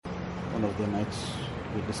one of the nights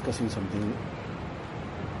we were discussing something,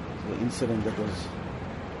 the incident that was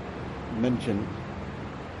mentioned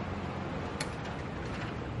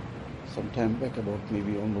some time back, about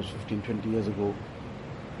maybe almost 15-20 years ago.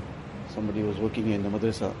 Somebody was working in the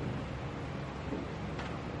madrasa.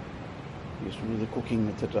 He used to do the cooking,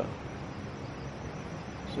 etc.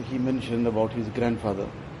 So he mentioned about his grandfather.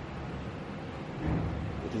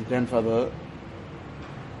 With his grandfather,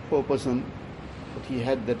 poor person, but he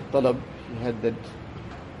had that talab, he had that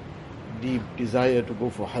deep desire to go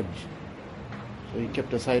for Hajj. So he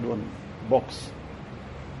kept aside one box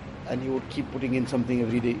and he would keep putting in something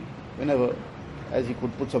every day. Whenever, as he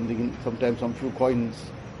could put something in, sometimes some few coins.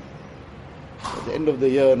 At the end of the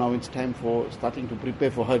year, now it's time for starting to prepare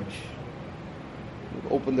for Hajj. He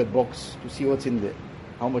would open that box to see what's in there.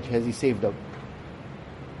 How much has he saved up?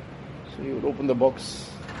 So he would open the box,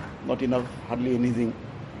 not enough, hardly anything.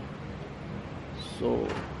 So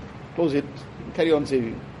close it, and carry on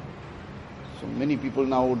saving. So many people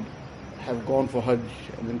now would have gone for Hajj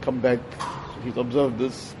and then come back. So he's observed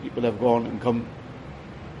this, people have gone and come.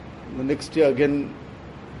 And the next year again,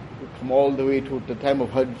 would come all the way to the time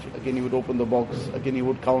of Hajj, again he would open the box, again he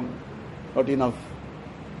would count, not enough.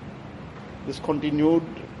 This continued.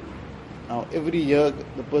 Now every year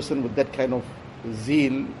the person with that kind of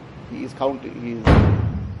zeal, he is counting, he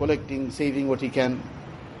is collecting, saving what he can.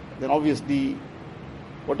 Then obviously,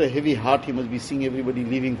 what a heavy heart he must be seeing everybody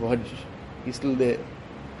leaving for Hajj. He's still there.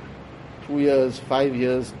 2 years, 5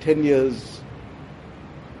 years, 10 years.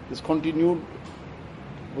 This continued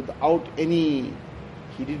without any,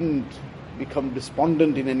 he didn't become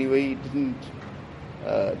despondent in any way. He didn't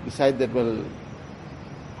decide that, well,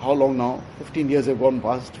 how long now? 15 years have gone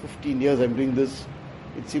past. 15 years I'm doing this.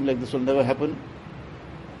 It seemed like this will never happen.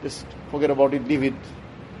 Just forget about it, leave it.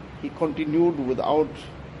 He continued without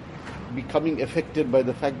becoming affected by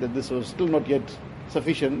the fact that this was still not yet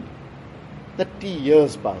sufficient. 30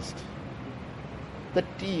 years passed.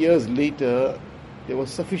 30 years later, there was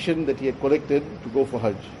sufficient that he had collected to go for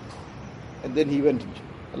Hajj. And then he went,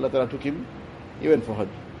 Allah Ta'ala took him, he went for Hajj.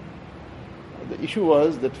 The issue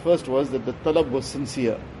was that first was that the talab was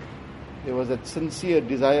sincere. There was that sincere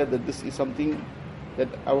desire that this is something that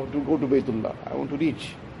I want to go to Baytullah. I want to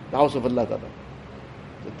reach the house of Allah Ta'ala.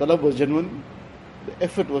 The talab was genuine. The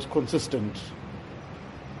effort was consistent.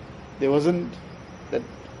 There wasn't that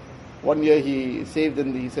 1 year he saved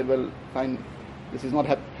and he said, well, fine, this is not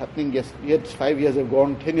happening yet 5 years have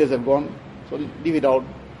gone, 10 years have gone, so leave it out.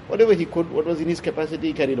 Whatever he could, what was in his capacity,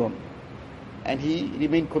 he carried on. And he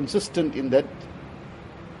remained consistent in that,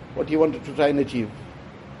 what he wanted to try and achieve,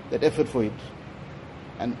 that effort for it.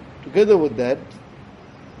 And together with that,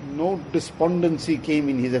 no despondency came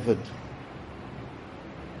in his effort.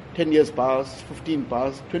 10 years passed, 15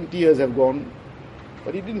 passed, 20 years have gone,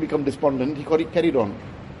 but he didn't become despondent, he carried on.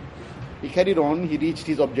 He carried on, he reached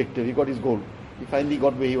his objective, he got his goal. He finally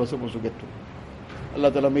got where he was supposed to get to.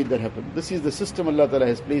 Allah Ta'ala made that happen. This is the system Allah Ta'ala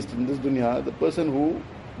has placed in this dunya. The person who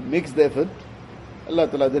makes the effort, Allah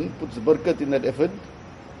Ta'ala then puts barakat in that effort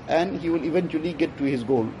and he will eventually get to his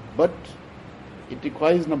goal. But it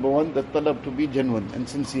requires, number one, the talab to be genuine and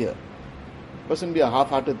sincere. It mustn't be a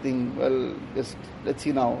half-hearted thing, well, just let's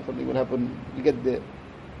see now, something will happen, we'll get there.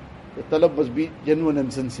 The talab must be genuine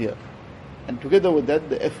and sincere. And together with that,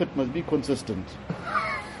 the effort must be consistent.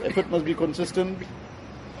 The effort must be consistent.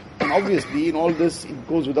 And obviously, in all this, it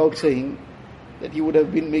goes without saying that he would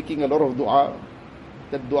have been making a lot of dua.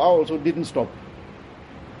 That dua also didn't stop.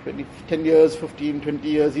 10 years, 15, 20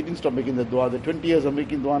 years, he didn't stop making the dua. The 20 years of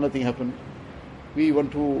making dua, nothing happened. We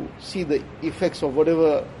want to see the effects of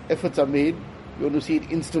whatever efforts are made. We want to see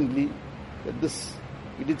it instantly. That this,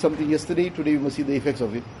 we did something yesterday, today we must see the effects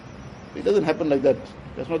of it. It doesn't happen like that.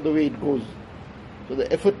 That's not the way it goes. So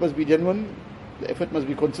the effort must be genuine, the effort must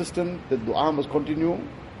be consistent, the dua must continue,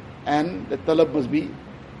 and the talab must be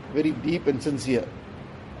very deep and sincere.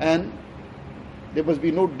 And there must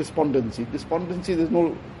be no despondency. There's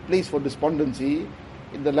no place for despondency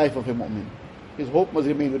in the life of a mu'min. His hope must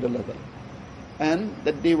remain with Allah Ta'ala. And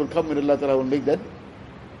that day will come when Allah Ta'ala will make that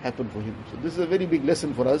happen for him. So this is a very big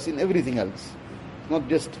lesson for us in everything else. It's not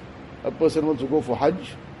just a person wants to go for Hajj,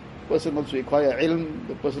 the person wants to acquire ilm,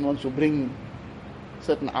 the person wants to bring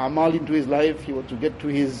certain a'mal into his life, he wants to get to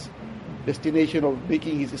his destination of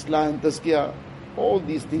making his Islam, tazkiyah, all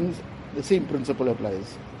these things, the same principle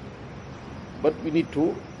applies. But we need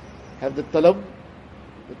to have the talab,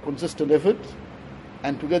 the consistent effort,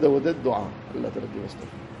 and together with it, dua. Allah Ta'ala give us that.